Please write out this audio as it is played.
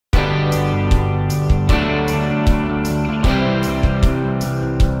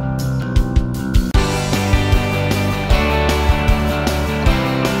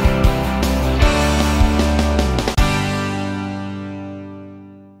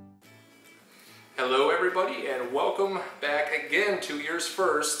Hello everybody and welcome back again to Ears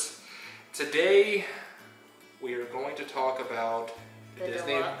First. Today we are going to talk about the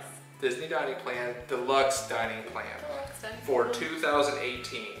Disney Dining Plan, Deluxe Dining Plan for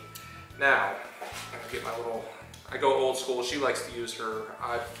 2018. Now, I'm gonna get my little, I go old school. She likes to use her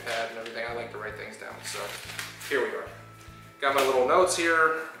iPad and everything. I like to write things down. So here we are. Got my little notes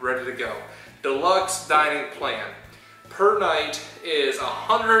here, ready to go. Deluxe Dining Plan. Per night is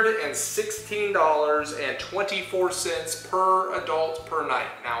 $116.24 per adult per night.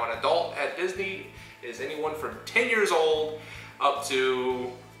 Now, an adult at Disney is anyone from 10 years old up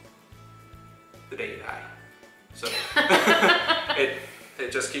to the day you die. So it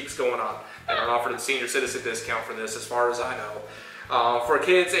just keeps going on. They don't offer the senior citizen discount for this, as far as I know. For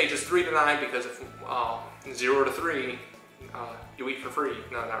kids ages 3 to 9, because if 0 to 3, you eat for free.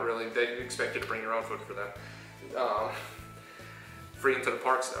 No, not really. They expect you to bring your own food for them. Free into the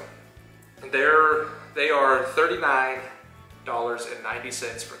parks though. They are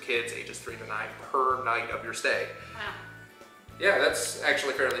 $39.90 for kids ages 3 to 9 per night of your stay. Wow. Yeah, that's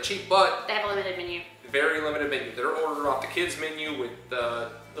actually fairly cheap, but they have a limited menu. Very limited menu. They're ordering off the kids menu with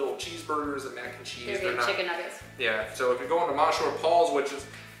the little cheeseburgers and mac and cheese. They're not chicken nuggets. Yeah, so if you're going to Monsieur Paul's, which is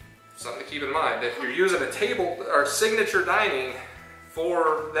something to keep in mind, if you're using a table or signature dining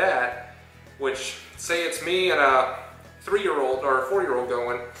for that, which say it's me and a 3-year-old or a 4-year-old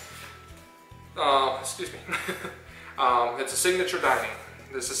going, excuse me, it's a signature dining.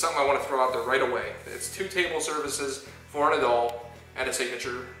 This is something I want to throw out there right away. It's 2 table services for an adult at a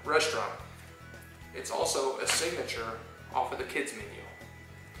signature restaurant. It's also a signature off of the kids menu.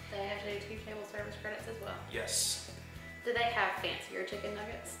 They actually do 2 table service credits as well. Yes. Do they have fancier chicken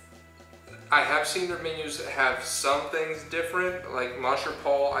nuggets? I have seen their menus that have some things different, like Monsieur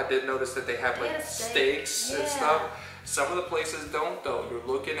Paul. I did notice that they have like steaks and stuff. Some of the places don't though. You're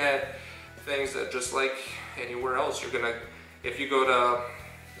looking at things that just like anywhere else, you're gonna, if you go to,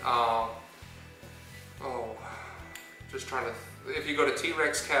 if you go to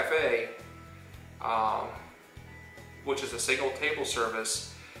T-Rex Cafe, which is a single table service,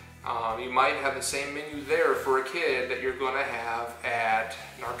 you might have the same menu there for a kid that you're going to have at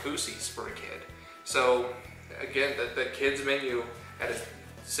Narcoossee's for a kid. So again, the kids menu at a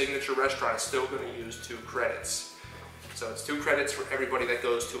signature restaurant is still going to use 2 credits. So it's 2 credits for everybody that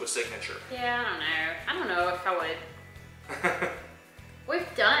goes to a signature. Yeah, I don't know if I would.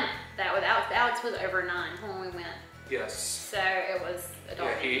 We've done that with Alex. Alex was over 9 when we went. Yes. So it was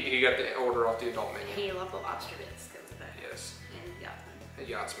adult menu. He got the order off the adult menu. He loved the lobster bits because of that. Yes. And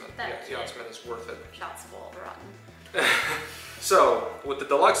Yachtsman. Yachtsman is worth it. Shot spoiled rotten. So, with the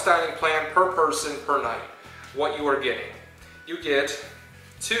Deluxe Dining Plan per person per night, what you are getting. You get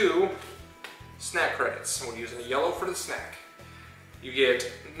 2 snack credits. We're using the yellow for the snack. You get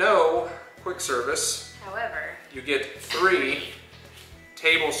no quick service. However, you get 3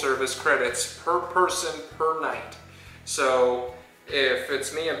 table service credits per person per night. So, if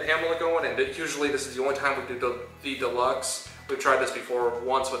it's me and Pamela going, and usually this is the only time we do the Deluxe. We've tried this before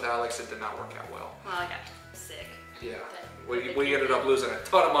once with Alex. It did not work out well. Well, I got sick. Yeah. We ended up losing a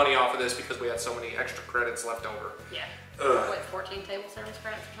ton of money off of this because we had so many extra credits left over. Yeah. What, 14 table service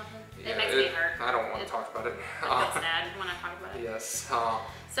credits or something? Yeah, it makes me hurt. I don't want to talk about it. I feel sad when I talk about it. Yes. So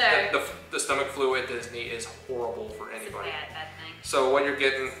the stomach flu at Disney is horrible for anybody. It's a bad thing. So what you're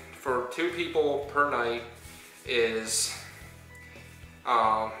getting for 2 people per night is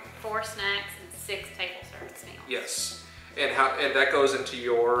 4 snacks and 6 table service meals. Yes. And that goes into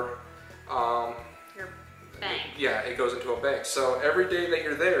your bank. Yeah, it goes into a bank. So every day that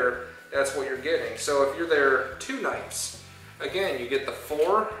you're there, that's what you're getting. So if you're there 2 nights, again, you get the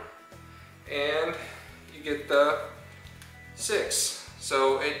 4 and you get the 6.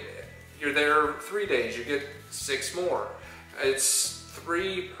 So you're there 3 days, you get 6 more. It's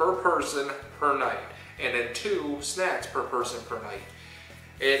 3 per person per night, and then 2 snacks per person per night.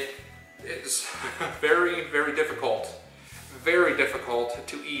 It is very, very difficult. Very difficult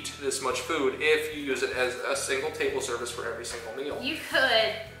to eat this much food if you use it as a single table service for every single meal. You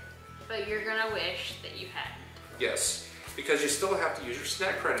could, but you're gonna wish that you hadn't. Yes, because you still have to use your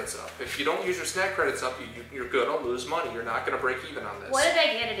snack credits up. If you don't use your snack credits up, you're gonna lose money. You're not gonna break even on this. What do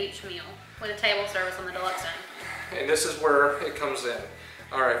they get at each meal with a table service on the Deluxe Dining? And this is where it comes in.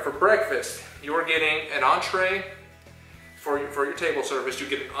 All right, for breakfast, you are getting an entree. For your table service, you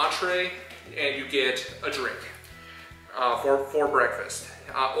get an entree and you get a drink. For breakfast,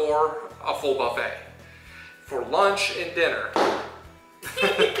 or a full buffet. For lunch and dinner,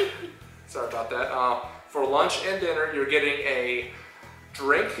 sorry about that, for lunch and dinner you're getting a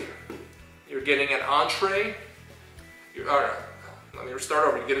drink, you're getting an entree, let me start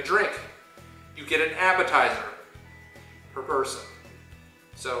over, you get a drink, you get an appetizer per person.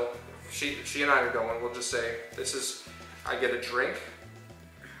 So she and I are going, we'll just say, I get a drink,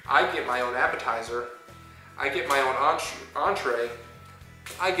 I get my own appetizer, I get my own entree,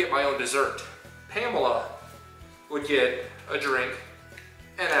 I get my own dessert. Pamela would get a drink,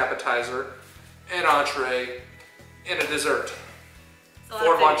 an appetizer, an entree, and a dessert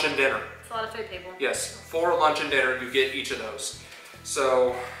for lunch and dinner. It's a lot of food, people. Yes, for lunch and dinner, you get each of those.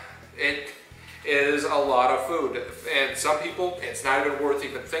 So it is a lot of food, and some people, it's not even worth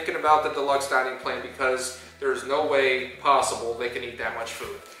even thinking about the deluxe dining plan because there's no way possible they can eat that much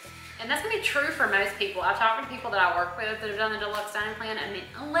food. And that's gonna be true for most people. I've talked to people that I work with that have done the deluxe dining plan. I mean,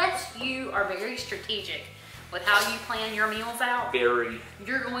 unless you are very strategic with how you plan your meals out,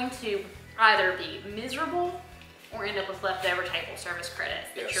 you're going to either be miserable or end up with leftover table service credits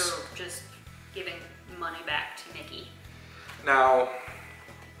that you're just giving money back to Nikki. Now,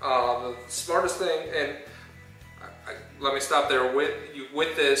 the smartest thing, and let me stop there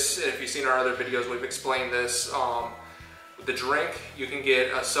with this. If you've seen our other videos, we've explained this. With the drink, you can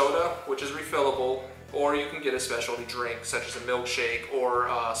get a soda, which is refillable, or you can get a specialty drink, such as a milkshake or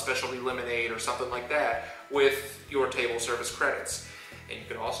a specialty lemonade or something like that, with your table service credits. And you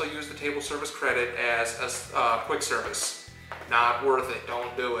can also use the table service credit as a quick service. Not worth it.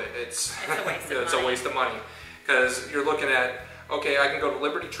 Don't do it. It's a waste of money. Because you're looking at, okay, I can go to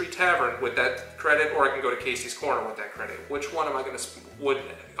Liberty Tree Tavern with that credit, or I can go to Casey's Corner with that credit. Which one am I going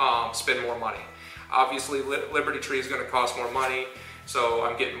to spend more money? Obviously, Liberty Tree is going to cost more money, so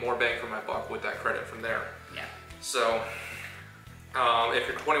I'm getting more bang for my buck with that credit from there. Yeah. So, if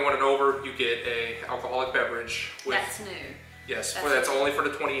you're 21 and over, you get a alcoholic beverage. That's new. Yes, that's only for the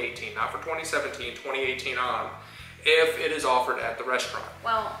 2018, not for 2017, 2018 on, if it is offered at the restaurant.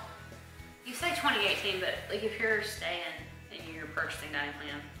 Well, you say 2018, but like if you're staying and you're purchasing dining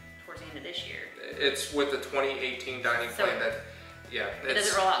plan towards the end of this year. It's with the 2018 dining plan that, yeah. Does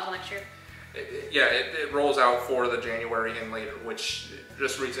it roll out until next year? It rolls out for the January and later, which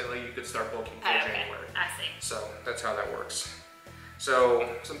just recently you could start booking for January. I see. So that's how that works. So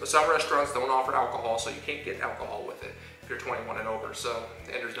some restaurants don't offer alcohol, so you can't get alcohol with it if you're 21 and over. So,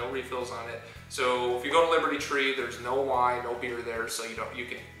 and there's no refills on it. So if you go to Liberty Tree, there's no wine, no beer there, so you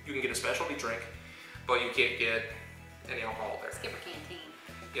can get a specialty drink, but you can't get any alcohol there. Skipper Canteen.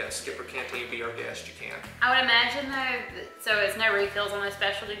 Yeah, Skipper Canteen, be our guest, you can. I would imagine though, so it's no refills on those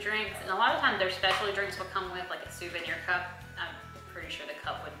specialty drinks, and a lot of times their specialty drinks will come with like a souvenir cup. I'm pretty sure the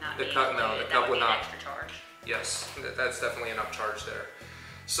cup would not be included. No, the cup would not. Extra charge. Yes, that's definitely an upcharge there.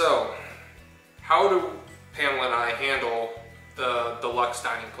 So, how do Pamela and I handle the deluxe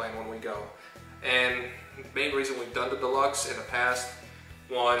dining plan when we go? And the main reason we've done the deluxe in the past,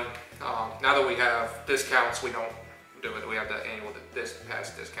 one, now that we have discounts, we don't do it. We have the annual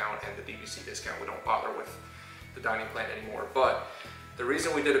pass discount and the DVC discount. We don't bother with the dining plan anymore. But the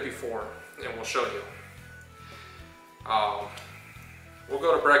reason we did it before, and we'll show you, we'll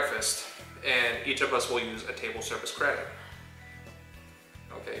go to breakfast and each of us will use a table service credit.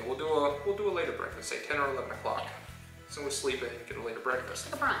 Okay, we'll do a later breakfast, say 10 or 11 o'clock. So we sleep in and get a later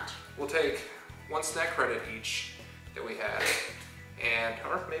breakfast. Like a brunch. We'll take one snack credit each that we had,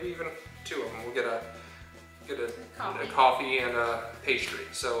 or maybe even two of them. We'll get a coffee and a pastry.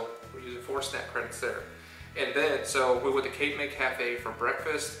 So we're using 4 snack credits there. And then, so we went to Cape May Cafe for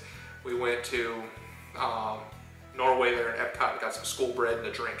breakfast. We went to Norway there at Epcot and got some school bread and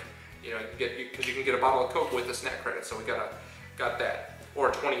a drink. You know, because you can get a bottle of Coke with a snack credit. So we got that, or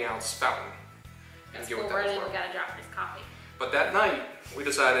a 20-ounce fountain. And school bread, and we got a Japanese coffee. But that night, we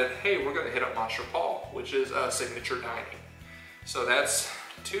decided, hey, we're going to hit up Monsieur Paul, which is a signature dining. So that's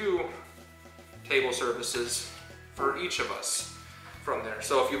 2 table services for each of us from there.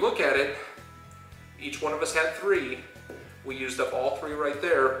 So if you look at it, each one of us had 3. We used up all 3 right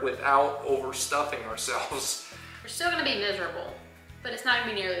there without overstuffing ourselves. We're still going to be miserable, but it's not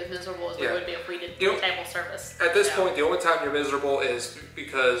going to be nearly as miserable as we would be if we did table service. At this point, the only time you're miserable is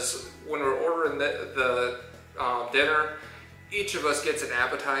because when we're ordering the dinner, each of us gets an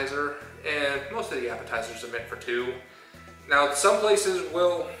appetizer, and most of the appetizers are meant for 2. Now, some places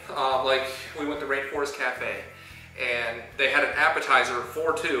will, like we went to Rainforest Cafe, and they had an appetizer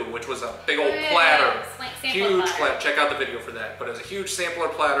for 2, which was a big old platter, huge platter. Check out the video for that. But it was a huge sampler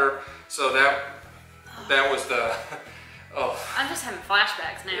platter, so that was the. Oh. I'm just having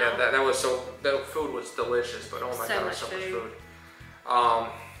flashbacks now. Yeah, that food was delicious, but oh my god, so much food.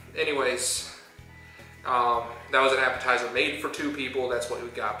 Anyways, that was an appetizer made for 2 people. That's what we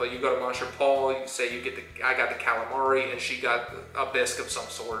got. But you go to Monsieur Paul, you say I got the calamari, and she got a bisque of some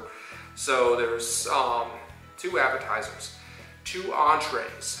sort. So there's 2 appetizers, 2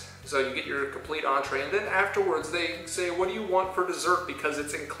 entrees, So you get your complete entree, and then afterwards they say, what do you want for dessert, because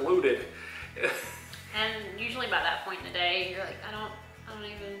it's included. And usually by that point in the day, you're like, I don't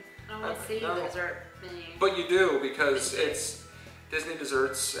want to see the dessert menu. But you do, because it's Disney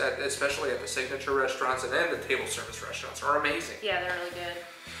desserts, especially at the signature restaurants and then the table service restaurants, are amazing. Yeah, they're really good.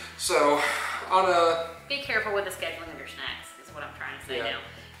 So, be careful with the scheduling of your snacks, is what I'm trying to say now.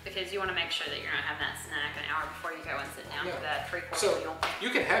 Because you want to make sure that you're not having that snack an hour before you go and sit down for that 3/4 meal.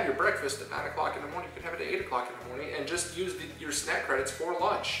 You can have your breakfast at 9 o'clock in the morning, you can have it at 8 o'clock in the morning, and just use your snack credits for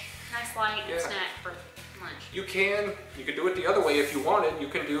lunch. Nice light snack for lunch. You can do it the other way if you wanted. You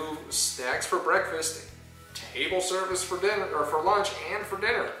can do snacks for breakfast, table service for dinner, or for lunch and for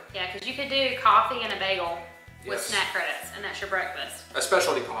dinner. Yeah, because you could do coffee and a bagel with snack credits, and that's your breakfast. A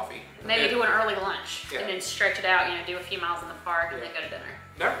specialty coffee. Maybe do an early lunch, and then stretch it out, do a few miles in the park, and then go to dinner.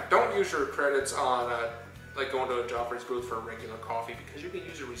 Don't use your credits on like going to a Joffrey's booth for a regular coffee, because you can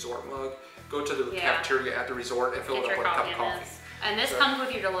use a resort mug, go to the cafeteria at the resort and fill it up with a cup of coffee. And this comes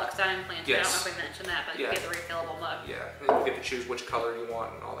with your deluxe dining plan too. Yes. I don't know if we mentioned that, but you get the refillable mug. Yeah, and you get to choose which color you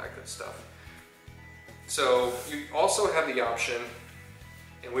want and all that good stuff. So you also have the option,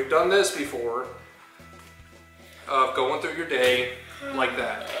 and we've done this before, of going through your day like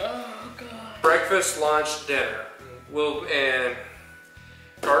that. Oh God. Breakfast, lunch, dinner. And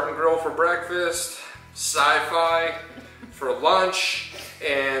garden grill for breakfast, sci-fi for lunch,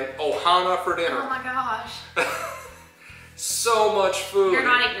 and Ohana for dinner. Oh my gosh. So much food. You're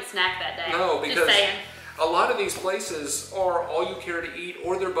not eating a snack that day. No, because just saying. A lot of these places are all you care to eat,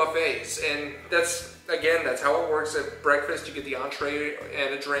 or they're buffets, and that's how it works. At breakfast, you get the entree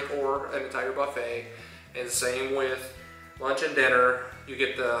and a drink or an entire buffet, and same with lunch and dinner. You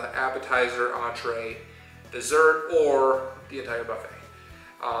get the appetizer, entree, dessert, or the entire buffet.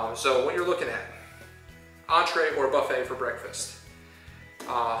 So what you're looking at, entree or buffet for breakfast.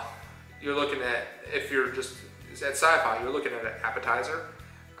 You're looking at, if you're just at sci-fi, you're looking at an appetizer,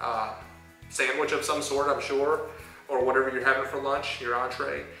 sandwich of some sort, I'm sure, or whatever you're having for lunch, your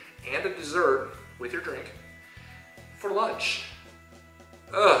entree, and a dessert with your drink for lunch.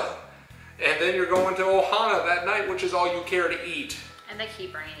 And then you're going to Ohana that night, which is all you care to eat. And they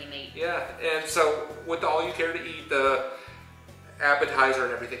keep bringing you meat. Yeah, and so with the all you care to eat, the appetizer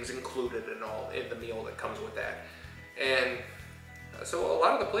and everything's included in the meal that comes with that. And so a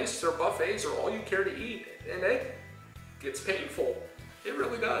lot of the places are buffets or all you care to eat, and it gets painful. It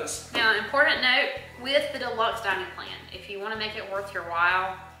really does. Now, important note with the deluxe dining plan, if you want to make it worth your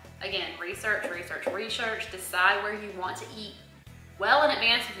while, again, research, decide where you want to eat well in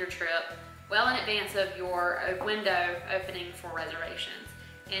advance of your trip, well in advance of your window opening for reservations,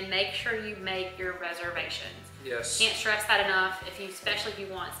 and make sure you make your reservations. Yes. Can't stress that enough. Especially if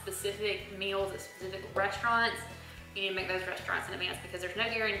you want specific meals at specific restaurants, you need to make those restaurants in advance, because there's no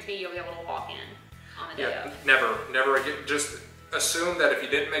guarantee you'll be able to walk in on the day of. Never again. Just assume that if you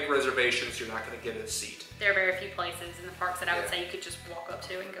didn't make reservations, you're not going to get a seat. There are very few places in the parks that I would say you could just walk up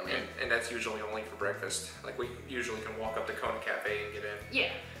to and go in. And that's usually only for breakfast. Like, we usually can walk up to Kona Cafe and get in.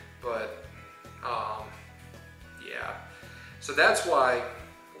 Yeah. But, yeah. So that's why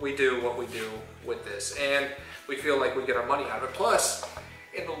we do what we do with this. And we feel like we get our money out of it. Plus,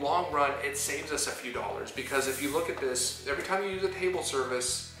 in the long run, it saves us a few dollars. Because if you look at this, every time you use a table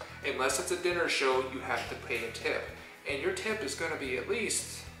service, unless it's a dinner show, you have to pay a tip. And your tip is going to be at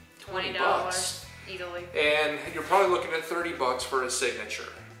least $20 easily. And you're probably looking at $30 for a signature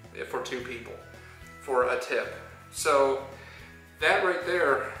for 2 people for a tip. So that right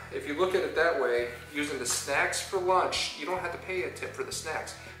there, if you look at it that way, using the snacks for lunch, you don't have to pay a tip for the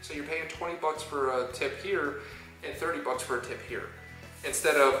snacks. So you're paying $20 for a tip here and $30 for a tip here,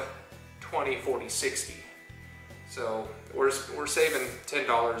 instead of 20, 40, 60. So we're saving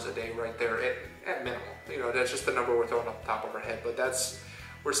 $10 a day right there at minimum. You know, that's just the number we're throwing off the top of our head, but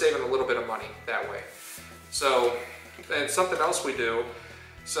we're saving a little bit of money that way. So, and something else we do,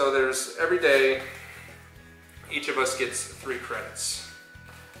 so there's every day, each of us gets 3 credits.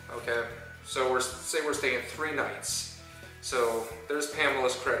 Okay, so we're staying 3 nights. So there's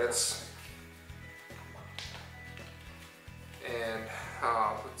Pamela's credits. And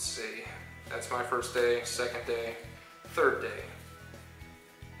let's see, that's my first day, second day, third day.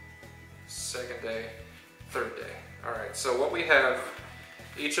 Second day, third day. All right, so what we have,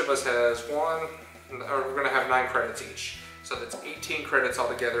 each of us has we're gonna have 9 credits each. So that's 18 credits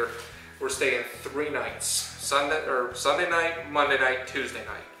altogether. We're staying 3 nights, Sunday night, Monday night, Tuesday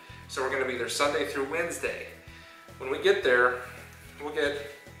night. So we're gonna be there Sunday through Wednesday. When we get there, we'll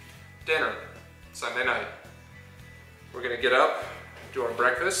get dinner Sunday night. We're gonna get up, do our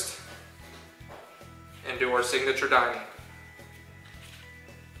breakfast, and do our signature dining.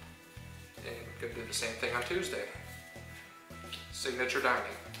 And we're gonna do the same thing on Tuesday. Signature dining.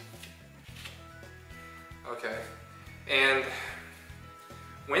 Okay, and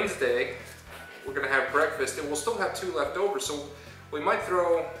Wednesday, we're gonna have breakfast, and we'll still have 2 left over, so we might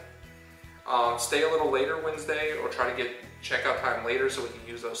stay a little later Wednesday, or try to get checkout time later so we can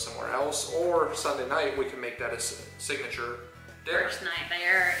use those somewhere else, or Sunday night we can make that a signature dinner. First night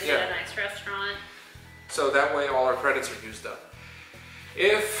there, eat at a nice restaurant. So that way all our credits are used up.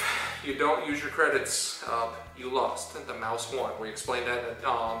 If you don't use your credits up, you lost. The mouse won. We explained that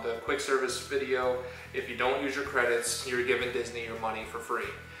in the quick service video. If you don't use your credits, you're giving Disney your money for free.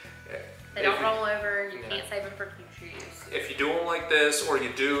 They don't roll over, you can't save them for future use. If you do them like this, or you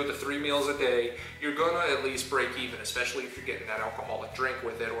do the 3 meals a day, you're gonna at least break even, especially if you're getting that alcoholic drink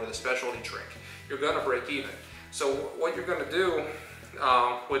with it, or the specialty drink. You're gonna break even. So what you're gonna do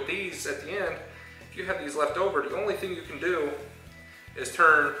with these at the end, if you have these left over, the only thing you can do is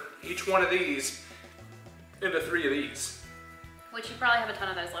turn each one of these into 3 of these. Which you probably have a ton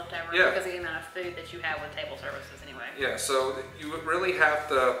of those left over because of the amount of food that you have with table services anyway. Yeah, so you would really have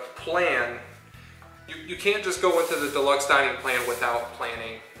to plan. You can't just go into the deluxe dining plan without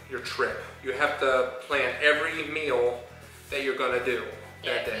planning your trip. You have to plan every meal that you're gonna do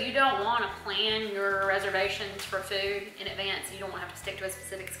that day. If you don't want to plan your reservations for food in advance, you don't want to have to stick to a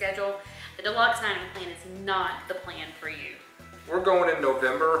specific schedule, the deluxe dining plan is not the plan for you. We're going in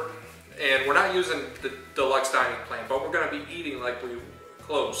November, and we're not using the deluxe dining plan, but we're going to be eating like we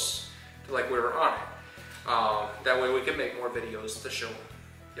close to like we were on it. That way we can make more videos to show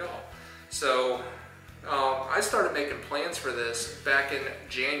y'all. So I started making plans for this back in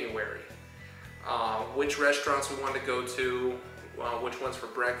January. Which restaurants we wanted to go to, which ones for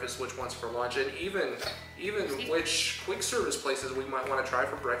breakfast, which ones for lunch, and even which quick service places we might want to try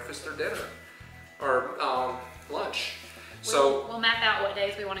for breakfast or dinner or lunch. So we'll map out what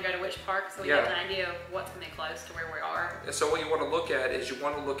days we want to go to which park, so we have an idea of what's going to be close to where we are. And so what you want to look at is you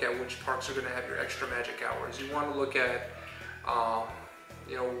want to look at which parks are going to have your extra magic hours. You want to look at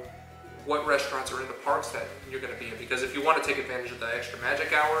you know, what restaurants are in the parks that you're going to be in, because if you want to take advantage of the extra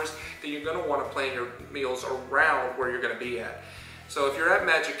magic hours, then you're going to want to plan your meals around where you're going to be at. So if you're at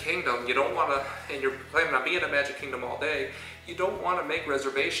Magic Kingdom, you don't want to, and you're planning on being at Magic Kingdom all day, you don't want to make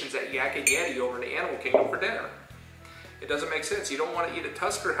reservations at Yak and Yeti over in the Animal Kingdom for dinner. It doesn't make sense. You don't want to eat at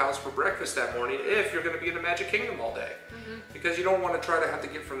Tusker House for breakfast that morning if you're going to be in the Magic Kingdom all day. Because you don't want to try to have to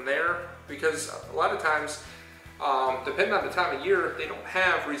get from there, because a lot of times, depending on the time of year, they don't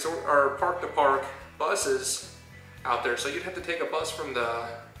have resort or park to park buses out there. So you'd have to take a bus from the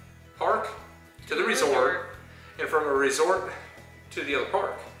park to the resort, and from a resort to the other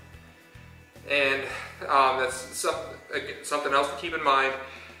park. And that's something else to keep in mind.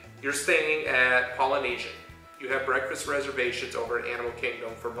 You're staying at Polynesian. You have breakfast reservations over at Animal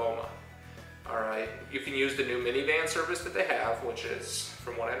Kingdom for Boma. All right, you can use the new minivan service that they have, which is,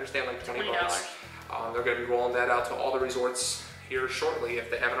 from what I understand, like $20. They're going to be rolling that out to all the resorts here shortly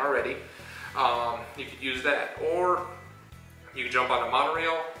if they haven't already. You could use that, or you can jump on a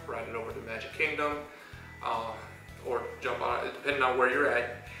monorail, ride it over to Magic Kingdom, or jump on it, depending on where you're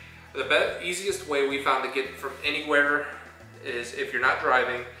at. The easiest way we found to get from anywhere is, if you're not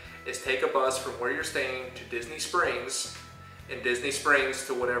driving, is take a bus from where you're staying to Disney Springs, and Disney Springs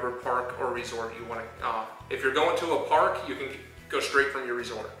to whatever park or resort you want to. If you're going to a park, you can go straight from your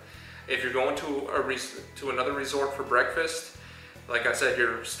resort. If you're going to another resort for breakfast, like I said,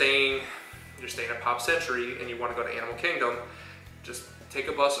 you're staying at Pop Century and you want to go to Animal Kingdom, just take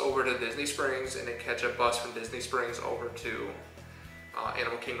a bus over to Disney Springs and then catch a bus from Disney Springs over to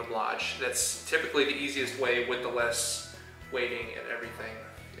Animal Kingdom Lodge. That's typically the easiest way with the less waiting and everything.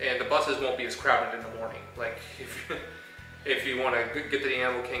 And the buses won't be as crowded in the morning. Like if you want to get to the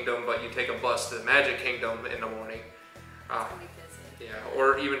Animal Kingdom, but you take a bus to the Magic Kingdom in the morning, yeah,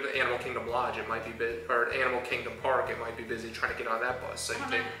 or even the Animal Kingdom Lodge, it might be busy, or Animal Kingdom Park, it might be busy trying to get on that bus. So I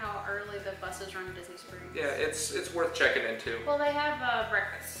don't know how early the buses run to Disney Springs. Yeah, it's worth checking into. Well, they have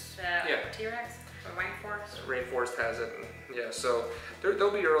breakfast. T-Rex or Rainforest. Rainforest has it. Yeah, so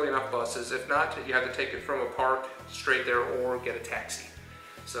there'll be early enough buses. If not, you have to take it from a park straight there or get a taxi.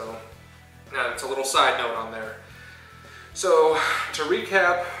 So it's a little side note on there. So to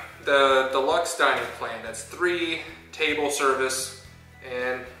recap, the deluxe dining plan, that's 3 table service,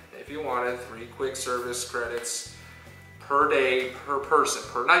 and if you wanted 3 quick service credits per day, per person,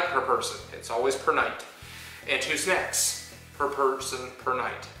 per night per person. It's always per night. And 2 snacks per person per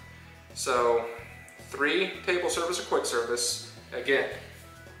night. So 3 table service or quick service. Again,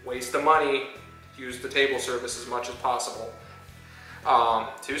 waste the money, use the table service as much as possible.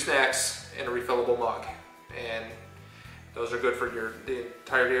 2 snacks and a refillable mug. And those are good for the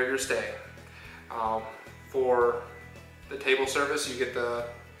entirety of your stay. For the table service, you get the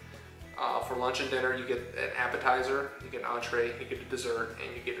for lunch and dinner, you get an appetizer, you get an entree, you get a dessert,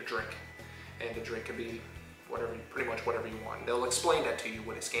 and you get a drink. And the drink can be whatever, pretty much whatever you want. They'll explain that to you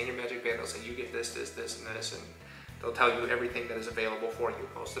when they scan your magic band. They'll say you get this, this, this, and this, and they'll tell you everything that is available for you.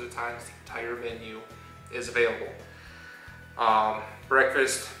 Most of the times, the entire menu is available.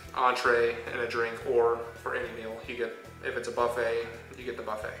 Breakfast, entree, and a drink, or for any meal, you get, if it's a buffet, you get the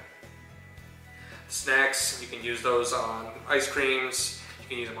buffet. Snacks, you can use those on ice creams, you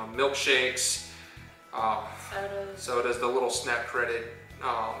can use them on milkshakes, sodas, the little SNAP credit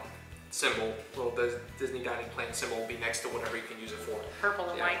symbol, little Disney dining plan symbol will be next to whatever you can use it for. Purple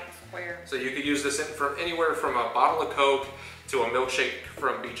and white square. So you could use this from anywhere from a bottle of Coke to a milkshake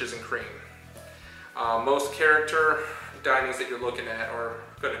from Beaches and Cream. Most character dinings that you're looking at are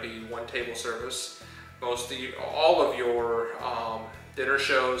going to be one table service. All of your dinner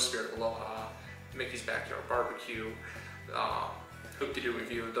shows, Spirit of Aloha, Mickey's Backyard Barbecue, Hoop-de-Doo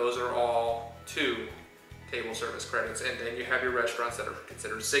Review, those are all 2 table service credits. And then you have your restaurants that are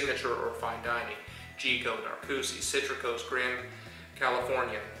considered signature or fine dining. G-Co, Narcoossee, Citricos, Grand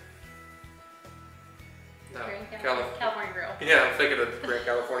California. No, California Grill. Yeah, I'm thinking of Grand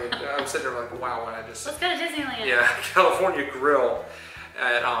California. I'm sitting there like, wow, when I just... Let's go to Disneyland. Yeah, California Grill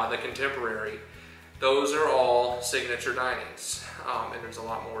at the Contemporary. Those are all signature dinings. And there's a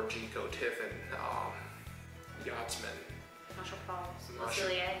lot more. G-Co, Tiffin, Yachtsman. Marshall Falls,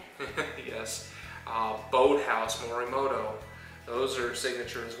 Lucilier. Yes. Boathouse, Morimoto. Those are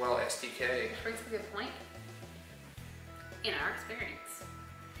signature as well. STK. Which brings up a good point. In our experience,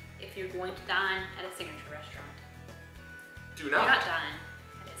 if you're going to dine at a signature restaurant, do not dine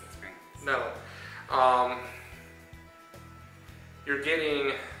at its experience. No. You're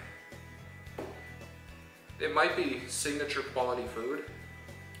getting, it might be signature quality food.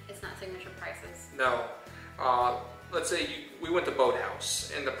 It's not signature prices. No. Let's say we went to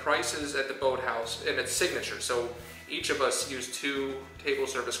Boathouse, and the prices at the Boathouse, and it's signature, so each of us used 2 table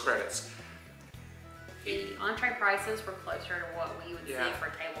service credits. The entree prices were closer to what we would see for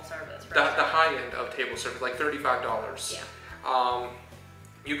table service. The high end of table service, like $35. Yeah.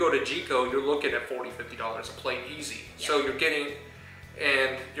 You go to G-Co, you're looking at $40, $50 a plate easy. Yeah. So you're getting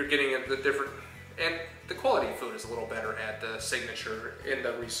the different, and the quality of food is a little better at the signature in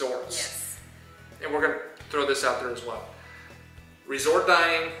the resorts. Yes. And we're going to throw this out there as well. Resort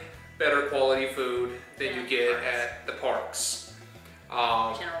dining, better quality food than you get at the parks.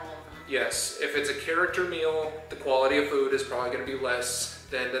 Yes, if it's a character meal, the quality of food is probably going to be less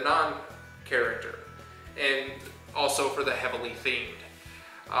than the non-character. And also for the heavily themed.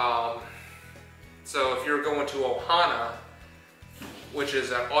 So if you're going to Ohana, which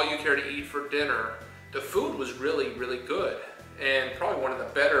is all you care to eat for dinner, the food was really, really good. And probably one of the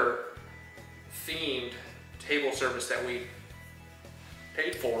better themed table service that we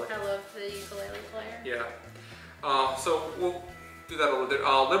paid for. I love the ukulele player. Yeah. So we'll do that a little bit.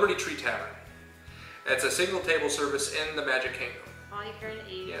 Liberty Tree Tavern. It's a single table service in the Magic Kingdom. All you care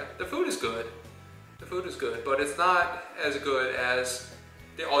to eat. Yeah, the food is good. The food is good, but it's not as good as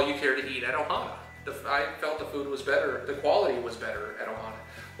the all you care to eat at Ohana. I felt the food was better. The quality was better at Ohana.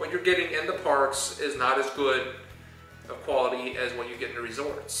 What you're getting in the parks is not as good of quality as what you get in the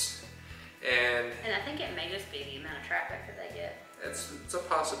resorts. And I think it may just be the amount of traffic that they get. It's a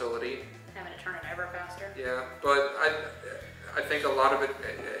possibility. Having to turn it over faster. Yeah, but I think a lot of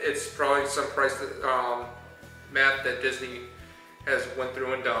it's probably some price math that Disney has went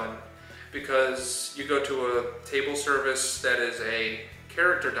through and done, because you go to a table service that is a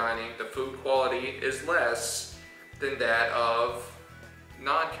character dining, the food quality is less than that of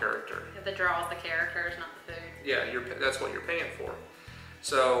non-character. The draw is the characters, not the food. Yeah, that's what you're paying for.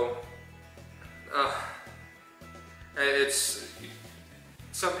 So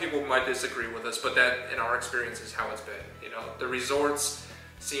some people might disagree with us, but that in our experience is how it's been. You know, the resorts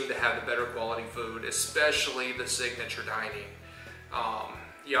seem to have the better quality food, especially the signature dining.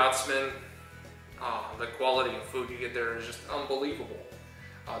 Yachtsman, the quality of food you get there is just unbelievable.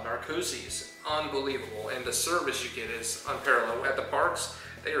 Narcoossee's unbelievable, and the service you get is unparalleled. At the parks,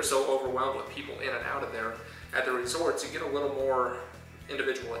 they are so overwhelmed with people in and out of there. At the resorts, you get a little more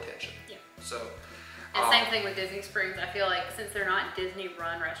individual attention. Yeah. So. And same thing with Disney Springs. I feel like since they're not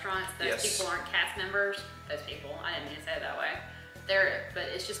Disney-run restaurants, those people aren't cast members. Those people, I didn't mean to say it that way. But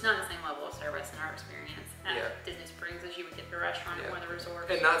it's just not the same level of service in our experience at Disney Springs as you would get at a restaurant at one of the resorts.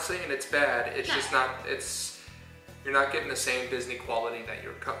 And not saying it's bad. It's just not. You're not getting the same Disney quality that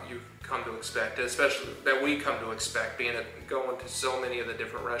you've come to expect, especially that we come to expect. Going to so many of the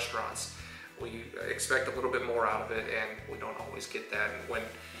different restaurants, we expect a little bit more out of it, and we don't always get that. And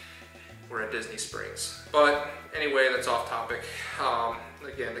we're at Disney Springs. But anyway, that's off topic.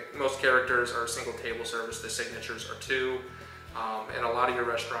 Again, most characters are single table service. The signatures are 2. And a lot of your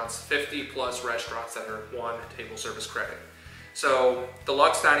restaurants, 50 plus restaurants that are 1 table service credit. So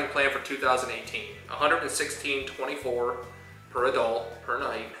deluxe dining plan for 2018, $116.24 per adult per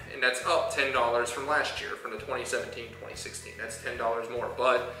night, and that's up $10 from last year, from the 2017-2016. That's $10 more,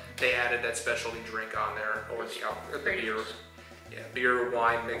 but they added that specialty drink on there, or the beer, yeah, beer,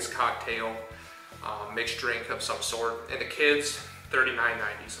 wine, mixed cocktail, mixed drink of some sort, and the kids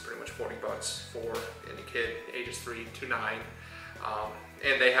 $39.90, so pretty much $40 for any kid ages 3 to 9,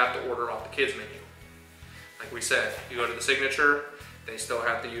 and they have to order off the kids menu. Like we said, you go to the signature, they still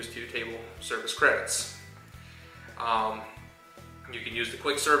have to use 2 table service credits. You can use the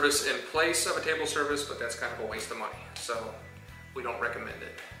quick service in place of a table service, but that's kind of a waste of money, so we don't recommend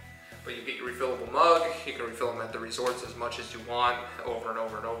it. But you get your refillable mug, you can refill them at the resorts as much as you want, over and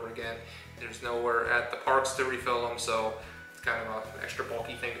over and over again. There's nowhere at the parks to refill them, so it's kind of an extra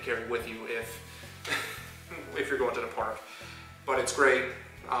bulky thing to carry with you if you're going to the park. But it's great,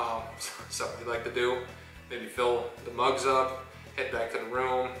 something we like to do. Maybe fill the mugs up, head back to the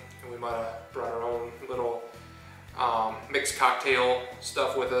room, and we might have brought our own little mixed cocktail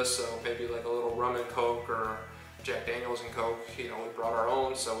stuff with us, so maybe like a little rum and Coke or Jack Daniels and Coke. You know, we brought our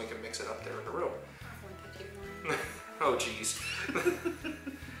own so we can mix it up there in the room. Oh geez.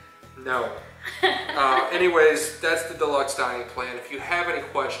 No. Anyways, that's the deluxe dining plan. If you have any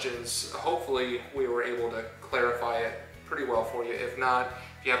questions, hopefully we were able to clarify it pretty well for you. If not,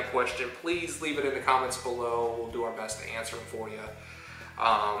 if you have a question, please leave it in the comments below. We'll do our best to answer them for you.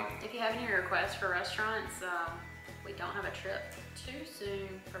 If you have any requests for restaurants, we don't have a trip too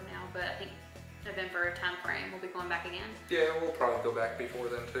soon from now, but I think November time frame we'll be going back again. Yeah, we'll probably go back before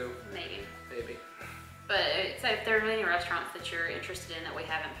then too. Maybe. Maybe. But so if there are any restaurants that you're interested in that we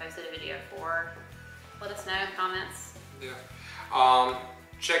haven't posted a video for, let us know in the comments. Yeah.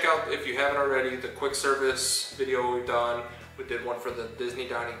 Check out, if you haven't already, the quick service video we've done. We did one for the Disney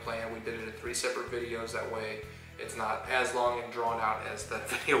dining plan. We did it in 3 separate videos. That way it's not as long and drawn out as the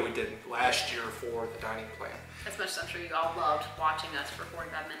video we did last year for the dining plan. As much as I'm sure you all loved watching us for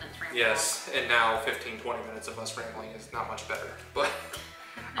 45 minutes ramble. Yes, and now 15-20 minutes of us rambling is not much better. But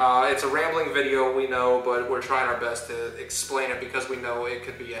it's a rambling video, we know, but we're trying our best to explain it because we know it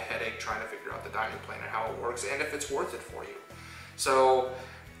could be a headache trying to figure out the dining plan and how it works and if it's worth it for you. So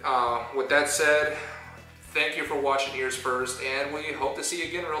with that said, thank you for watching Ears First, and we hope to see you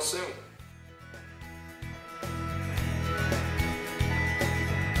again real soon.